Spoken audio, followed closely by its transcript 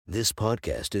This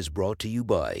podcast is brought to you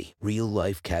by Real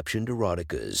Life Captioned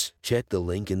Eroticas. Check the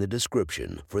link in the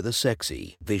description for the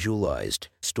sexy, visualized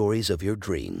stories of your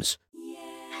dreams.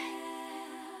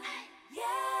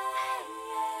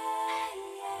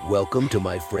 Welcome to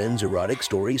my friend's Erotic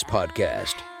Stories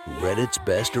podcast, Reddit's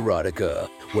Best Erotica,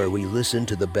 where we listen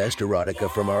to the best erotica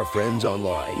from our friends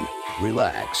online.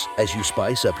 Relax as you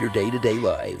spice up your day-to-day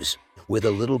lives with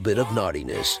a little bit of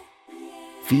naughtiness.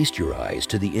 Feast your eyes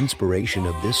to the inspiration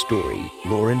of this story,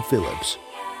 Lauren Phillips.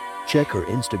 Check her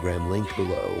Instagram linked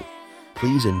below.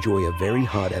 Please enjoy a very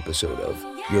hot episode of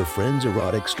Your Friend's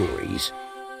Erotic Stories.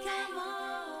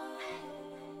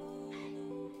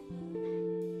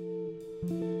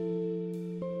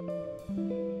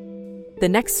 The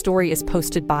next story is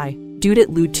posted by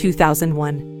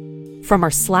DudeItLude2001. From our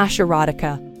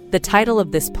 /erotica, the title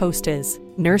of this post is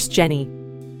Nurse Jenny.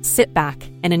 Sit back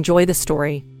and enjoy the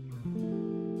story.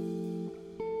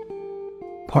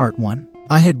 Part 1.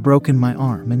 I had broken my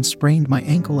arm and sprained my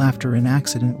ankle after an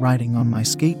accident riding on my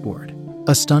skateboard.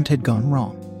 A stunt had gone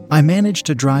wrong. I managed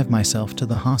to drive myself to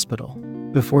the hospital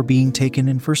before being taken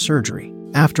in for surgery.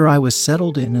 After I was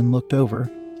settled in and looked over,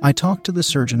 I talked to the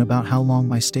surgeon about how long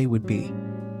my stay would be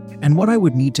and what I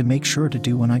would need to make sure to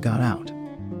do when I got out.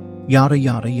 Yada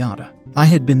yada yada. I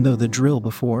had been through the drill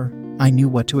before. I knew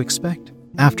what to expect.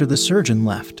 After the surgeon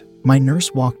left, my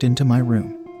nurse walked into my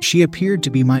room. She appeared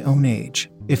to be my own age,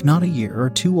 if not a year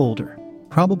or two older,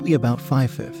 probably about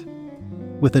 5'5",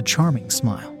 with a charming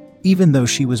smile. Even though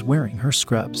she was wearing her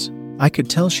scrubs, I could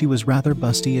tell she was rather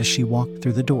busty as she walked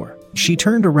through the door. She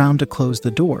turned around to close the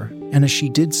door, and as she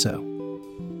did so,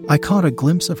 I caught a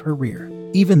glimpse of her rear,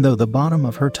 even though the bottom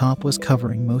of her top was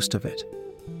covering most of it.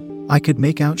 I could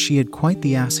make out she had quite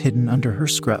the ass hidden under her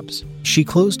scrubs. She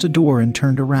closed the door and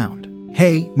turned around.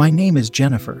 "Hey, my name is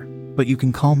Jennifer, but you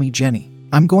can call me Jenny.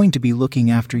 I'm going to be looking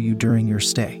after you during your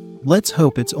stay. Let's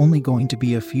hope it's only going to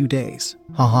be a few days.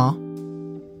 Haha."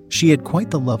 She had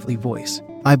quite the lovely voice.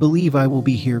 I believe I will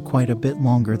be here quite a bit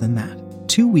longer than that.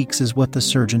 2 weeks is what the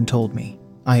surgeon told me,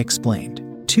 I explained.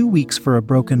 2 weeks for a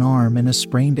broken arm and a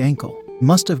sprained ankle.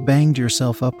 Must have banged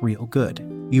yourself up real good,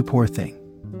 you poor thing.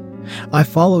 I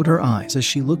followed her eyes as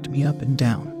she looked me up and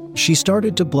down. She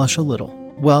started to blush a little.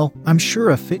 "Well, I'm sure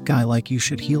a fit guy like you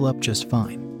should heal up just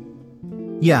fine."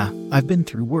 "Yeah, I've been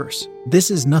through worse.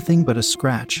 This is nothing but a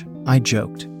scratch," I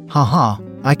joked. "Haha,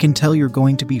 I can tell you're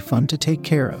going to be fun to take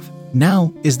care of.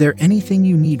 Now, is there anything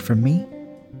you need from me?"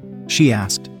 She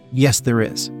asked. "Yes, there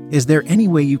is. Is there any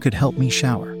way you could help me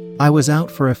shower? I was out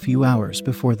for a few hours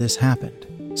before this happened,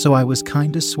 so I was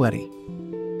kinda sweaty."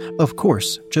 "Of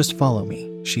course, just follow me,"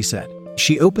 she said.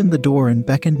 She opened the door and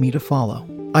beckoned me to follow.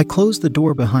 I closed the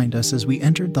door behind us as we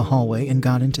entered the hallway and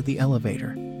got into the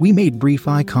elevator. We made brief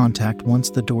eye contact once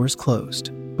the doors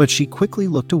closed, but she quickly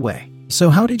looked away. "So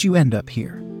how did you end up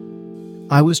here?"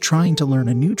 "I was trying to learn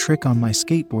a new trick on my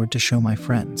skateboard to show my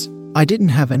friends. I didn't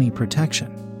have any protection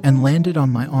and landed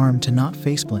on my arm to not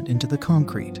faceplant into the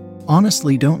concrete.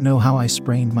 Honestly, don't know how I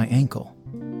sprained my ankle."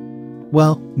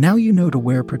 "Well, now you know to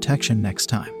wear protection next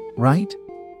time, right?"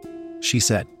 she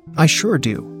said. "I sure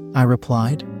do," I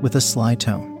replied, with a sly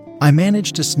tone. I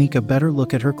managed to sneak a better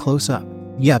look at her close up.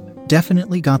 Yep,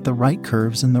 definitely got the right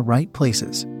curves in the right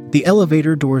places. The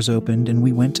elevator doors opened and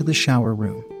we went to the shower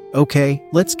room. "Okay,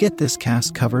 let's get this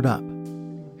cast covered up."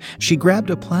 She grabbed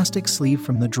a plastic sleeve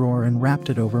from the drawer and wrapped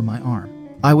it over my arm.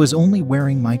 I was only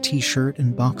wearing my t-shirt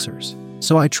and boxers,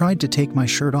 so I tried to take my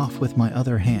shirt off with my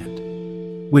other hand,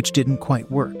 which didn't quite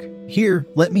work. "Here,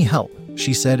 let me help,"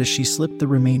 she said as she slipped the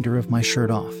remainder of my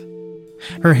shirt off,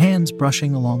 her hands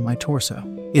brushing along my torso.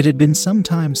 It had been some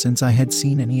time since I had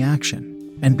seen any action,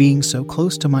 and being so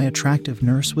close to my attractive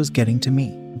nurse was getting to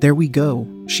me. "There we go,"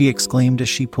 she exclaimed as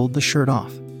she pulled the shirt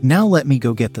off. "Now let me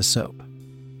go get the soap."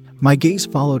 My gaze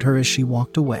followed her as she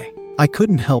walked away. I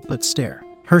couldn't help but stare.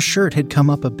 Her shirt had come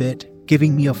up a bit,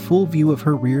 giving me a full view of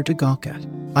her rear to gawk at.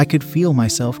 I could feel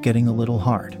myself getting a little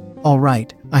hard. "All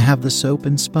right, I have the soap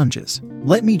and sponges.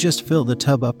 Let me just fill the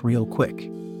tub up real quick."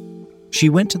 She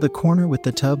went to the corner with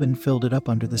the tub and filled it up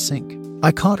under the sink.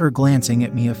 I caught her glancing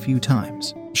at me a few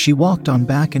times. She walked on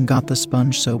back and got the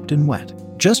sponge soaked and wet.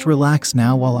 "Just relax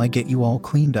now while I get you all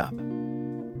cleaned up."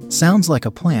 "Sounds like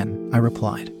a plan," I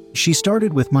replied. She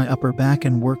started with my upper back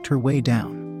and worked her way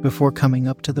down, before coming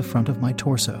up to the front of my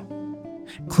torso,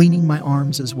 cleaning my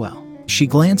arms as well. She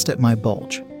glanced at my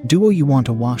bulge. "Do you want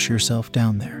to wash yourself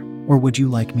down there, or would you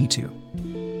like me to?"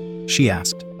 she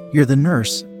asked. "You're the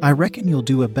nurse. I reckon you'll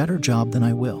do a better job than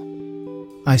I will,"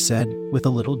 I said, with a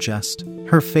little jest.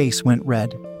 Her face went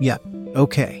red. "Yep,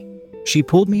 okay." She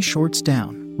pulled me shorts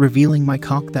down, revealing my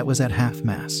cock that was at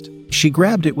half-mast. She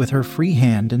grabbed it with her free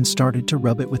hand and started to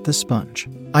rub it with the sponge.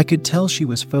 I could tell she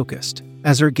was focused,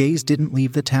 as her gaze didn't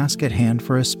leave the task at hand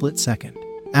for a split second.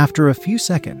 After a few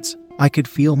seconds, I could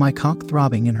feel my cock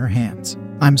throbbing in her hands.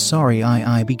 "I'm sorry,"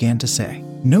 I began to say.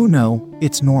 No,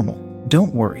 it's normal.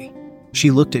 Don't worry." She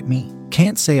looked at me.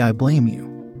 "Can't say I blame you,"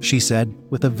 she said,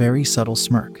 with a very subtle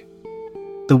smirk.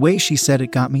 The way she said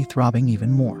it got me throbbing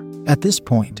even more. At this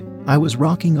point, I was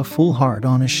rocking a full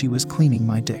hard-on as she was cleaning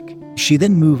my dick. She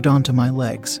then moved onto my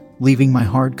legs, leaving my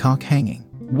hard cock hanging.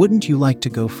 "Wouldn't you like to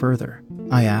go further?"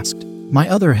 I asked. My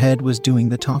other head was doing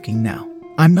the talking now.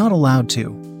 "I'm not allowed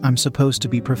to. I'm supposed to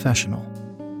be professional."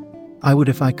 "I would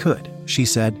if I could," she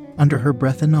said, under her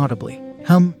breath inaudibly.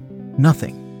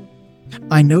 Nothing."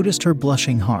 I noticed her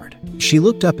blushing hard. She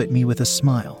looked up at me with a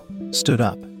smile, stood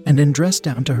up, and undressed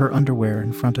down to her underwear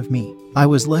in front of me. I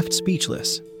was left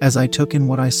speechless as I took in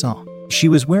what I saw. She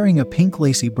was wearing a pink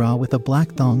lacy bra with a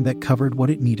black thong that covered what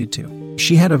it needed to.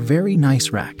 She had a very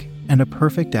nice rack and a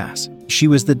perfect ass. She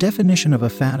was the definition of a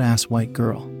fat-ass white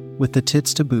girl, with the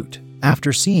tits to boot.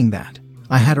 After seeing that,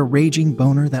 I had a raging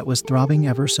boner that was throbbing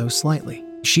ever so slightly.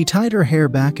 She tied her hair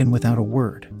back and without a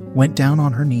word, went down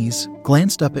on her knees,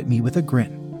 glanced up at me with a grin,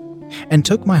 and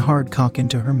took my hard cock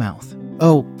into her mouth.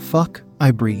 "Oh, fuck,"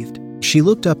 I breathed. She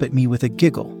looked up at me with a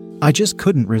giggle. I just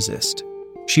couldn't resist.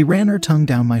 She ran her tongue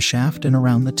down my shaft and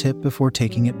around the tip before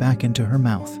taking it back into her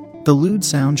mouth. The lewd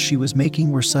sounds she was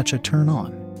making were such a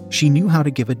turn-on. She knew how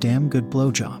to give a damn good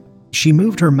blowjob. She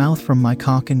moved her mouth from my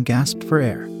cock and gasped for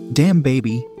air. "Damn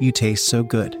baby, you taste so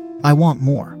good. I want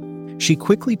more." She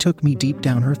quickly took me deep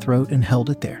down her throat and held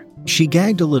it there. She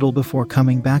gagged a little before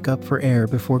coming back up for air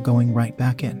before going right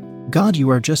back in. "God, you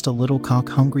are just a little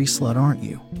cock-hungry slut, aren't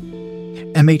you?"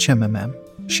 "MHMMM,"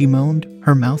 she moaned,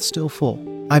 her mouth still full.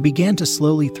 I began to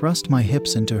slowly thrust my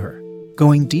hips into her,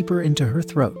 going deeper into her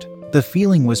throat. The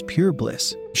feeling was pure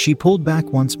bliss. She pulled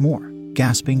back once more,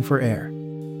 gasping for air,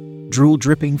 drool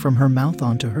dripping from her mouth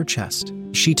onto her chest.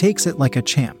 "She takes it like a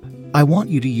champ. I want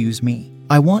you to use me.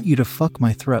 I want you to fuck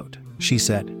my throat," she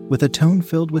said, with a tone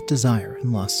filled with desire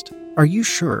and lust. "Are you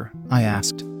sure?" I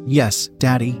asked. "Yes,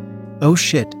 daddy." Oh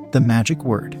shit, the magic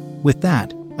word. With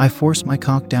that, I force my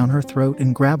cock down her throat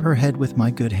and grab her head with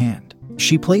my good hand.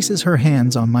 She places her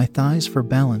hands on my thighs for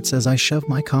balance as I shove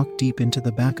my cock deep into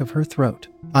the back of her throat.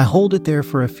 I hold it there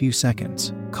for a few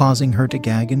seconds, causing her to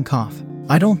gag and cough.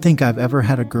 I don't think I've ever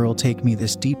had a girl take me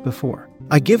this deep before.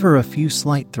 I give her a few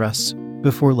slight thrusts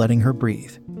before letting her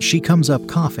breathe. She comes up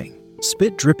coughing,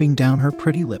 spit dripping down her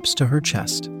pretty lips to her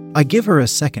chest. I give her a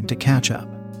second to catch up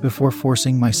before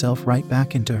forcing myself right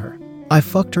back into her. I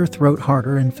fucked her throat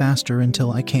harder and faster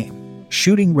until I came,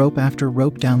 shooting rope after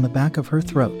rope down the back of her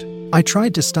throat. I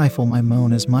tried to stifle my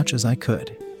moan as much as I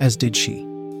could, as did she,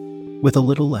 with a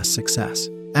little less success.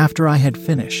 After I had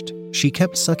finished, she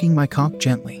kept sucking my cock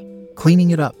gently,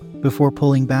 cleaning it up before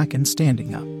pulling back and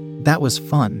standing up. "That was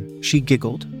fun," she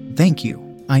giggled. "Thank you,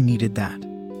 I needed that."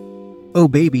 "Oh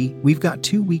baby, we've got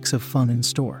 2 weeks of fun in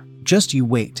store. Just you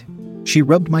wait." She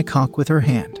rubbed my cock with her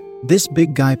hand. "This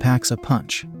big guy packs a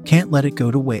punch. Can't let it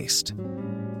go to waste."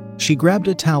 She grabbed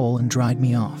a towel and dried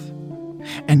me off,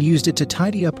 and used it to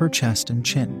tidy up her chest and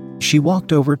chin. She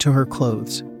walked over to her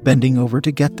clothes, bending over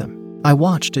to get them. I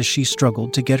watched as she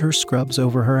struggled to get her scrubs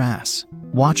over her ass,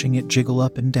 watching it jiggle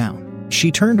up and down.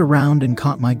 She turned around and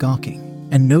caught my gawking,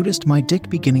 and noticed my dick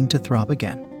beginning to throb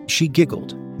again. She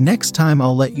giggled. "Next time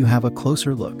I'll let you have a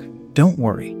closer look. Don't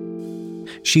worry."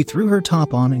 She threw her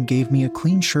top on and gave me a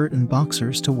clean shirt and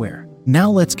boxers to wear. "Now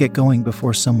let's get going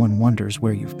before someone wonders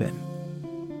where you've been."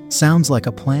 Sounds like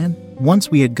a plan?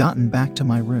 Once we had gotten back to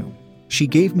my room, she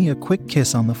gave me a quick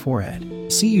kiss on the forehead.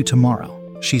 "See you tomorrow,"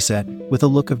 she said, with a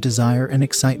look of desire and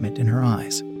excitement in her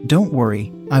eyes. "Don't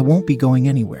worry, I won't be going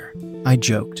anywhere," I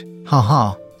joked.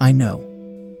 "Haha, I know."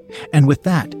 And with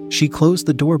that, she closed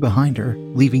the door behind her,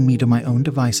 leaving me to my own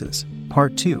devices.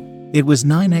 Part 2. It was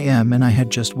 9 a.m. and I had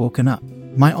just woken up.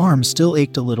 My arm still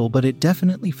ached a little, but it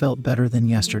definitely felt better than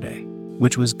yesterday,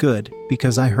 which was good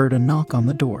because I heard a knock on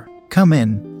the door. "Come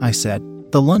in," I said.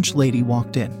 The lunch lady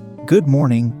walked in. "Good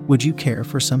morning, would you care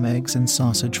for some eggs and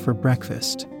sausage for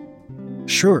breakfast?"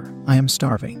 "Sure, I am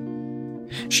starving."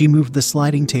 She moved the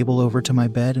sliding table over to my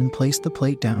bed and placed the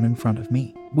plate down in front of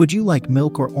me. "Would you like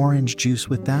milk or orange juice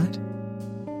with that?"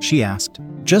 she asked.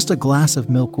 "Just a glass of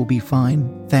milk will be fine,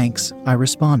 thanks," I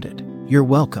responded. "You're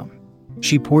welcome."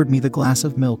 She poured me the glass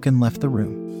of milk and left the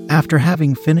room. After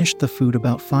having finished the food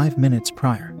about 5 minutes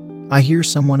prior, I hear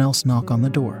someone else knock on the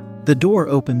door. The door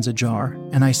opens ajar,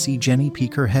 and I see Jenny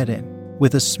peek her head in.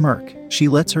 With a smirk, she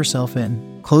lets herself in,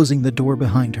 closing the door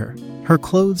behind her. Her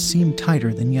clothes seemed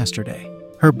tighter than yesterday,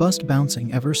 her bust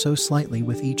bouncing ever so slightly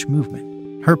with each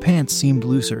movement. Her pants seemed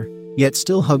looser, yet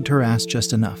still hugged her ass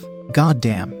just enough. God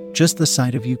damn, just the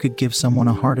sight of you could give someone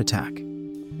a heart attack,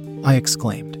 I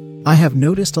exclaimed. I have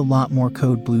noticed a lot more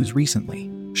code blues recently,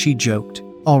 she joked.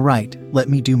 All right, let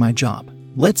me do my job.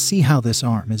 Let's see how this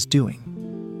arm is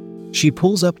doing. She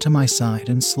pulls up to my side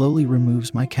and slowly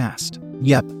removes my cast.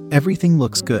 Yep, everything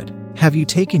looks good. Have you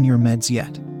taken your meds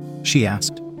yet? She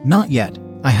asked. Not yet,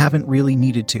 I haven't really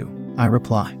needed to, I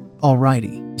reply.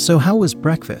 Alrighty, so how was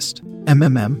breakfast?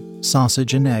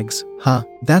 Sausage and eggs, huh?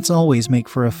 That's always make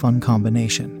for a fun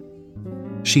combination.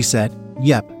 She said,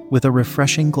 yep, with a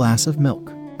refreshing glass of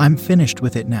milk. I'm finished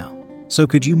with it now. So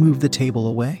could you move the table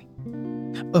away?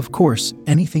 Of course,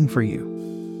 anything for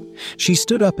you. She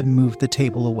stood up and moved the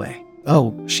table away.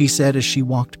 Oh, she said as she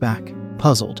walked back.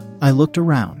 Puzzled, I looked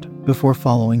around before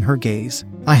following her gaze.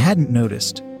 I hadn't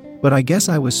noticed, but I guess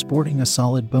I was sporting a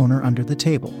solid boner under the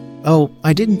table. Oh,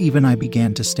 I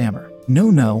began to stammer.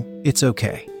 No, it's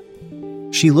okay.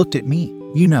 She looked at me.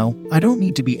 You know, I don't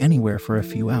need to be anywhere for a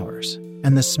few hours,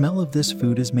 and the smell of this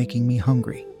food is making me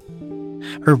hungry.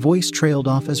 Her voice trailed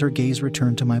off as her gaze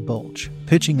returned to my bulge,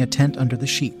 pitching a tent under the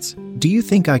sheets. Do you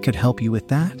think I could help you with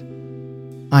that?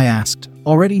 I asked,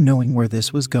 already knowing where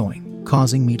this was going,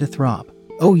 causing me to throb.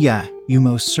 Oh yeah, you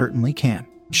most certainly can.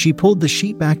 She pulled the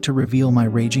sheet back to reveal my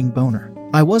raging boner.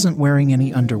 I wasn't wearing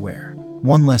any underwear.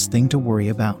 One less thing to worry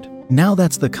about. Now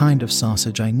that's the kind of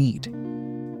sausage I need.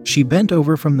 She bent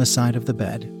over from the side of the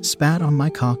bed, spat on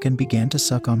my cock and began to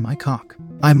suck on my cock.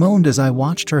 I moaned as I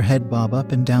watched her head bob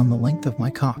up and down the length of my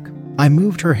cock. I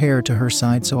moved her hair to her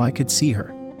side so I could see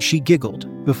her. She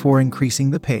giggled before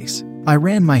increasing the pace. I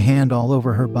ran my hand all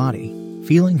over her body,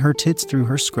 feeling her tits through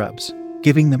her scrubs,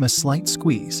 giving them a slight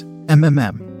squeeze.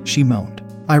 She moaned.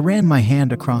 I ran my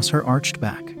hand across her arched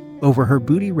back, over her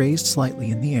booty raised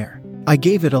slightly in the air. I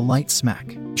gave it a light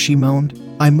smack. She moaned.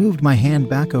 I moved my hand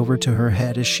back over to her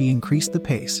head as she increased the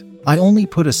pace. I only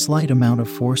put a slight amount of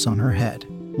force on her head,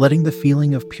 letting the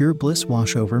feeling of pure bliss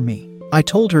wash over me. I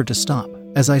told her to stop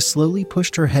as I slowly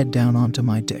pushed her head down onto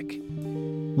my dick,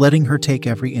 letting her take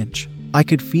every inch. I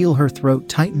could feel her throat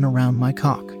tighten around my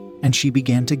cock, and she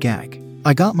began to gag.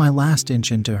 I got my last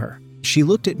inch into her. She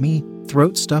looked at me,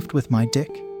 throat stuffed with my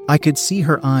dick. I could see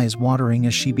her eyes watering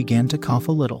as she began to cough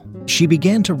a little. She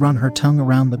began to run her tongue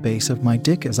around the base of my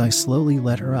dick as I slowly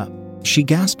let her up. She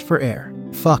gasped for air.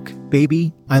 Fuck,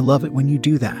 baby, I love it when you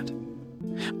do that.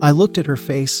 I looked at her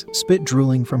face, spit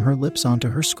drooling from her lips onto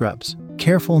her scrubs.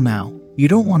 Careful now, you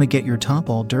don't want to get your top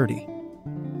all dirty,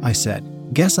 I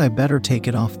said. Guess I better take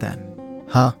it off then.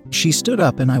 Huh? She stood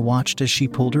up and I watched as she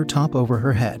pulled her top over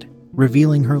her head,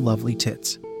 revealing her lovely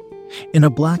tits in a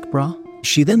black bra.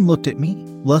 She then looked at me,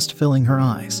 lust filling her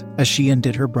eyes, as she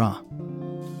undid her bra,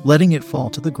 letting it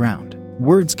fall to the ground.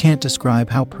 Words can't describe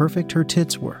how perfect her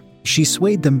tits were. She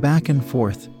swayed them back and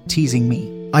forth, teasing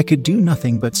me. I could do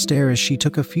nothing but stare as she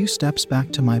took a few steps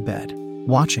back to my bed,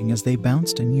 watching as they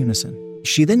bounced in unison.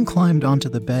 She then climbed onto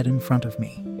the bed in front of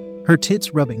me, her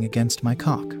tits rubbing against my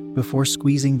cock, before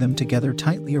squeezing them together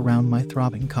tightly around my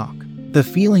throbbing cock. The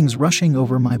feelings rushing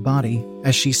over my body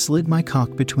as she slid my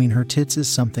cock between her tits is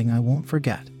something I won't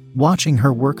forget. Watching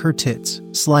her work her tits,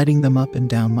 sliding them up and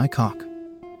down my cock,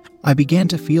 I began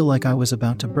to feel like I was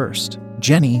about to burst.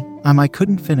 Jenny, I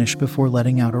couldn't finish before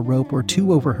letting out a rope or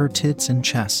two over her tits and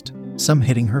chest, some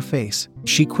hitting her face.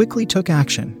 She quickly took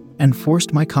action and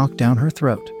forced my cock down her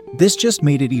throat. This just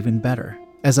made it even better,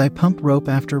 as I pumped rope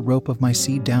after rope of my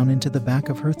seed down into the back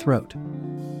of her throat,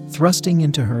 thrusting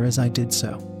into her as I did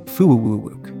so.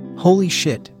 Foo-woo-wook. Holy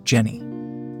shit, Jenny.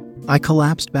 I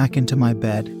collapsed back into my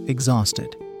bed,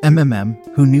 exhausted.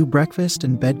 Who knew breakfast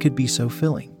and bed could be so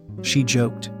filling? She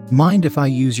joked. Mind if I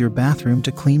use your bathroom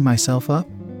to clean myself up?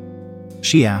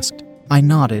 She asked. I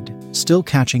nodded, still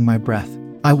catching my breath.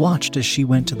 I watched as she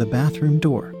went to the bathroom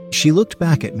door. She looked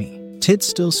back at me, tits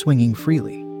still swinging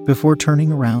freely, before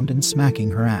turning around and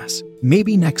smacking her ass.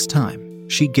 Maybe next time,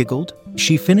 she giggled.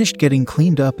 She finished getting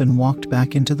cleaned up and walked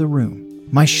back into the room.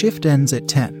 My shift ends at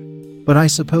 10, but I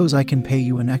suppose I can pay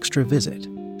you an extra visit,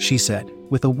 she said,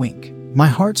 with a wink. My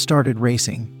heart started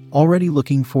racing, already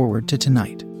looking forward to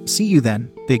tonight. See you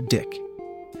then, big dick.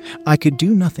 I could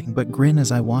do nothing but grin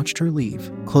as I watched her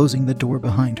leave, closing the door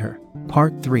behind her.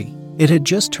 Part 3. It had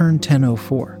just turned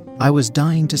 10:04. I was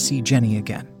dying to see Jenny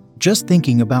again. Just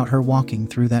thinking about her walking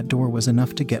through that door was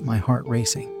enough to get my heart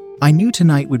racing. I knew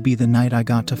tonight would be the night I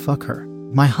got to fuck her.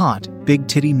 My hot, big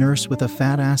titty nurse with a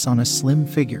fat ass on a slim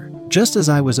figure. Just as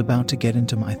I was about to get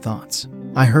into my thoughts,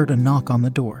 I heard a knock on the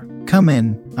door. Come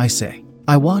in, I say.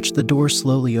 I watch the door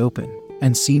slowly open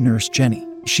and see Nurse Jenny.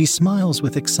 She smiles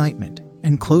with excitement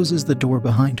and closes the door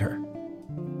behind her.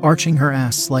 arching her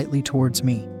ass slightly towards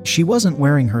me. She wasn't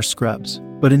wearing her scrubs,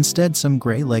 but instead some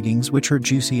gray leggings which her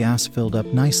juicy ass filled up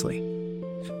nicely,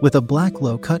 with a black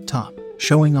low-cut top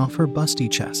showing off her busty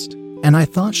chest. And I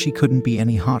thought she couldn't be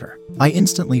any hotter. I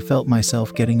instantly felt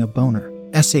myself getting a boner.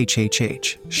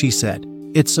 "SHHH," she said.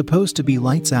 "It's supposed to be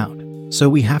lights out, so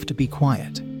we have to be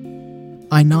quiet."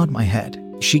 I nod my head.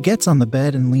 She gets on the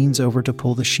bed and leans over to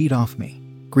pull the sheet off me,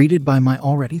 greeted by my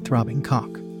already throbbing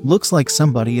cock. "Looks like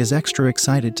somebody is extra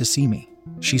excited to see me,"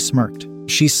 she smirked.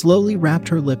 She slowly wrapped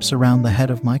her lips around the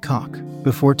head of my cock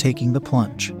before taking the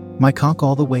plunge, my cock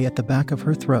all the way at the back of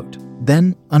her throat.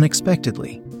 Then,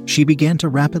 unexpectedly, she began to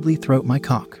rapidly throat my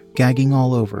cock, gagging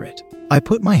all over it. I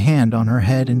put my hand on her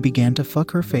head and began to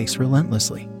fuck her face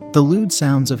relentlessly. The lewd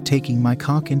sounds of taking my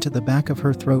cock into the back of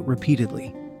her throat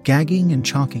repeatedly, gagging and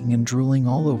chalking and drooling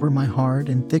all over my hard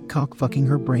and thick cock, fucking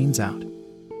her brains out,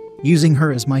 using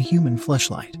her as my human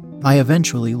fleshlight. I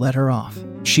eventually let her off.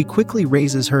 She quickly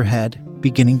raises her head,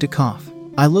 beginning to cough.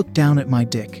 I looked down at my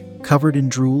dick, covered in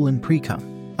drool and pre-cum.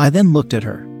 I then looked at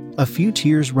her, a few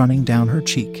tears running down her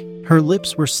cheek. Her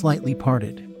lips were slightly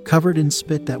parted, covered in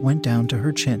spit that went down to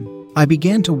her chin. I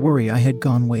began to worry I had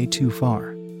gone way too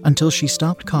far, until she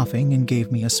stopped coughing and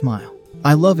gave me a smile.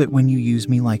 "I love it when you use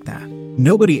me like that.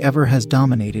 Nobody ever has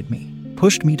dominated me,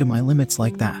 pushed me to my limits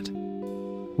like that."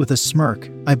 With a smirk,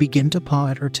 I begin to paw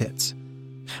at her tits,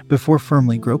 before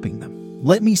firmly groping them.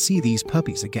 "Let me see these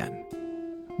puppies again."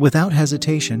 Without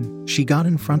hesitation, she got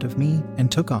in front of me and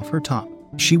took off her top.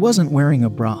 She wasn't wearing a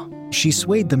bra. She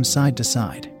swayed them side to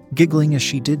side, giggling as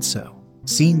she did so,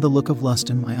 seeing the look of lust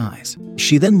in my eyes.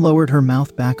 She then lowered her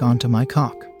mouth back onto my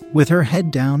cock, with her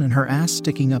head down and her ass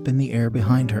sticking up in the air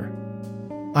behind her.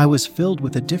 I was filled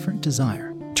with a different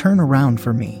desire. "Turn around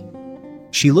for me."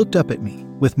 She looked up at me,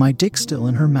 with my dick still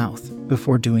in her mouth,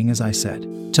 before doing as I said.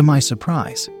 To my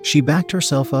surprise, she backed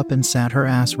herself up and sat her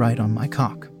ass right on my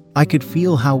cock. I could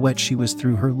feel how wet she was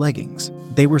through her leggings.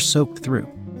 They were soaked through.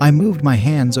 I moved my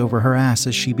hands over her ass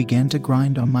as she began to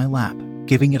grind on my lap,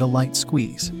 giving it a light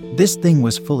squeeze. This thing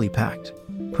was fully packed,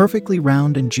 perfectly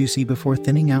round and juicy before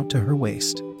thinning out to her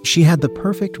waist. She had the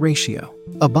perfect ratio,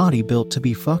 a body built to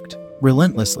be fucked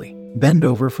relentlessly. "Bend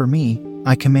over for me,"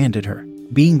 I commanded her.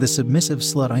 Being the submissive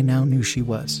slut I now knew she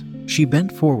was, she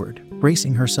bent forward,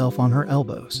 bracing herself on her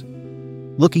elbows,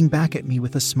 looking back at me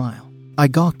with a smile. I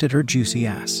gawked at her juicy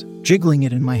ass, jiggling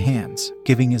it in my hands,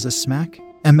 giving as a smack.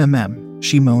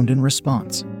 She moaned in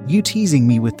response. "You teasing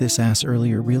me with this ass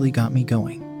earlier really got me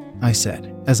going," I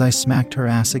said, as I smacked her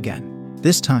ass again,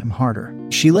 this time harder.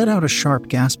 She let out a sharp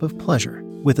gasp of pleasure.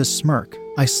 With a smirk,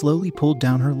 I slowly pulled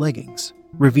down her leggings,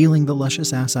 revealing the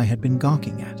luscious ass I had been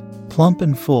gawking at. Plump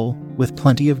and full, with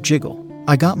plenty of jiggle,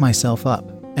 I got myself up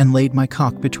and laid my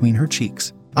cock between her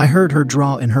cheeks. I heard her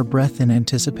draw in her breath in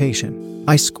anticipation.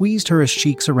 I squeezed her ass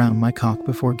cheeks around my cock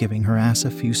before giving her ass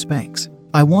a few spanks.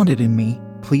 "I want it in me,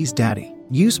 please daddy.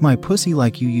 Use my pussy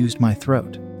like you used my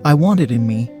throat." "I want it in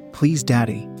me, please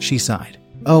daddy," she sighed.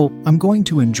 "Oh, I'm going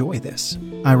to enjoy this,"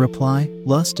 I reply,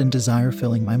 lust and desire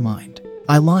filling my mind.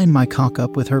 I lined my cock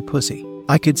up with her pussy.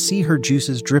 I could see her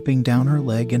juices dripping down her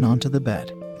leg and onto the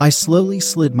bed. I slowly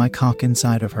slid my cock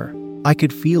inside of her. I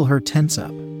could feel her tense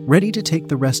up, ready to take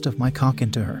the rest of my cock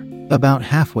into her. About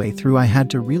halfway through, I had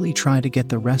to really try to get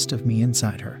the rest of me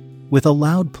inside her. With a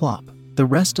loud plop, the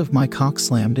rest of my cock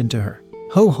slammed into her.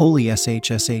 "Oh holy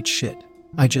SHSH shit,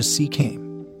 I just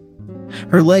came."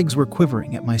 Her legs were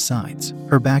quivering at my sides,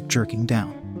 her back jerking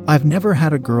down. I've never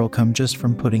had a girl come just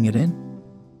from putting it in.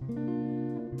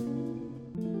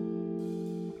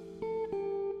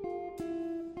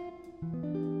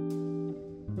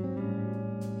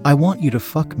 "I want you to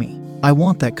fuck me. I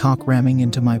want that cock ramming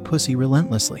into my pussy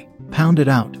relentlessly. Pound it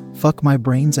out, fuck my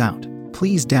brains out.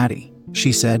 Please daddy,"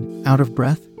 she said, out of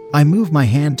breath. I moved my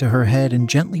hand to her head and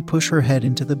gently pushed her head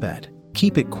into the bed.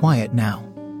 "Keep it quiet now."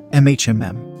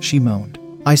 She moaned.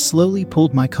 I slowly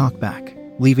pulled my cock back,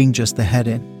 leaving just the head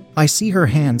in. I see her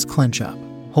hands clench up,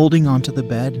 holding onto the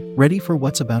bed, ready for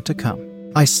what's about to come.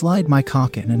 I slide my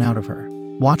cock in and out of her,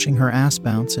 watching her ass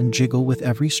bounce and jiggle with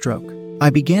every stroke. I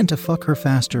began to fuck her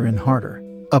faster and harder,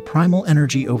 a primal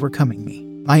energy overcoming me.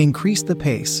 I increased the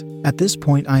pace. At this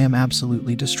point, I am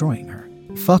absolutely destroying her.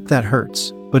 "Fuck, that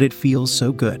hurts, but it feels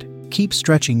so good. Keep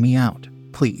stretching me out,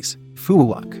 please.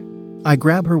 Fuwak." I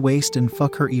grab her waist and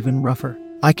fuck her even rougher.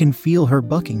 I can feel her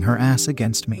bucking her ass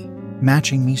against me,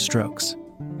 matching me strokes,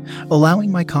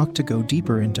 allowing my cock to go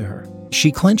deeper into her.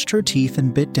 She clenched her teeth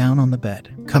and bit down on the bed,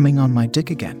 coming on my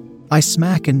dick again. I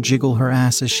smack and jiggle her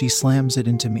ass as she slams it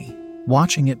into me,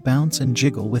 watching it bounce and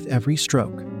jiggle with every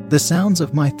stroke. The sounds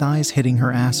of my thighs hitting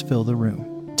her ass fill the room.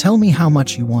 "Tell me how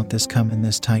much you want this cum in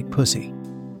this tight pussy."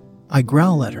 I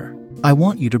growl at her. I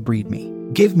want you to breed me.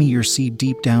 Give me your seed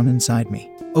deep down inside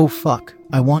me. Oh fuck,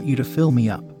 I want you to fill me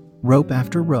up. Rope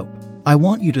after rope. I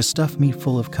want you to stuff me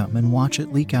full of cum and watch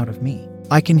it leak out of me.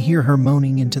 I can hear her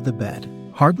moaning into the bed,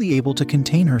 hardly able to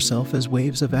contain herself as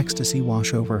waves of ecstasy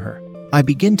wash over her. I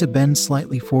begin to bend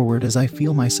slightly forward as I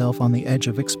feel myself on the edge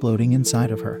of exploding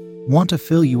inside of her. Want to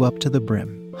fill you up to the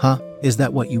brim, huh? Is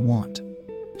that what you want?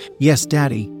 Yes,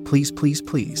 Daddy, please, please,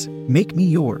 please, make me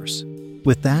yours.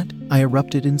 With that, I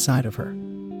erupted inside of her.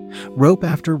 Rope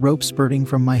after rope spurting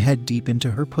from my head deep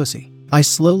into her pussy. I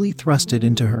slowly thrusted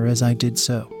into her as I did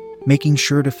so, making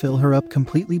sure to fill her up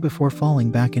completely before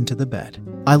falling back into the bed.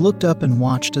 I looked up and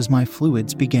watched as my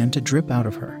fluids began to drip out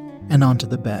of her and onto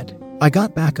the bed. I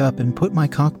got back up and put my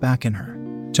cock back in her,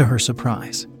 to her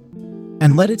surprise,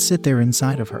 and let it sit there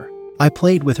inside of her. I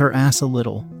played with her ass a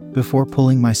little before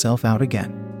pulling myself out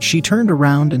again. She turned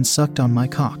around and sucked on my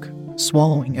cock,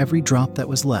 swallowing every drop that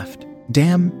was left.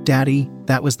 Damn, Daddy,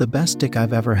 that was the best dick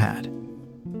I've ever had,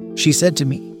 she said to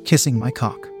me, kissing my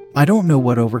cock. I don't know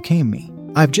what overcame me.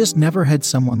 I've just never had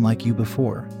someone like you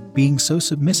before, being so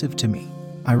submissive to me,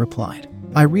 I replied.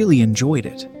 I really enjoyed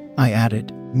it, I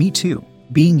added. Me too.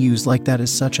 Being used like that is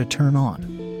such a turn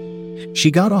on.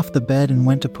 She got off the bed and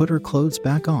went to put her clothes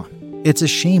back on. It's a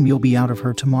shame you'll be out of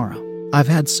her tomorrow. I've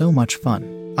had so much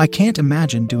fun. I can't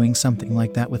imagine doing something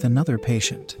like that with another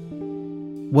patient.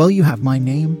 Well, you have my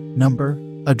name, number,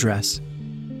 address,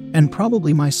 and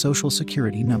probably my social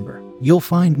security number. You'll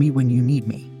find me when you need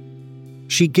me.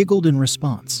 She giggled in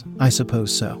response. I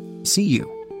suppose so. See you.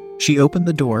 She opened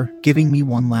the door, giving me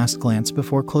one last glance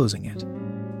before closing it.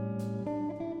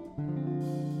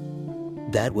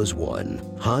 That was one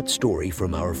hot story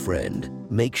from our friend.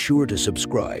 Make sure to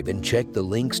subscribe and check the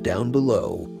links down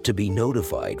below to be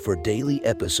notified for daily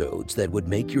episodes that would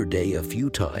make your day a few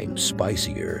times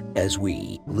spicier as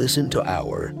we listen to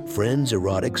our friends'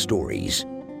 erotic stories.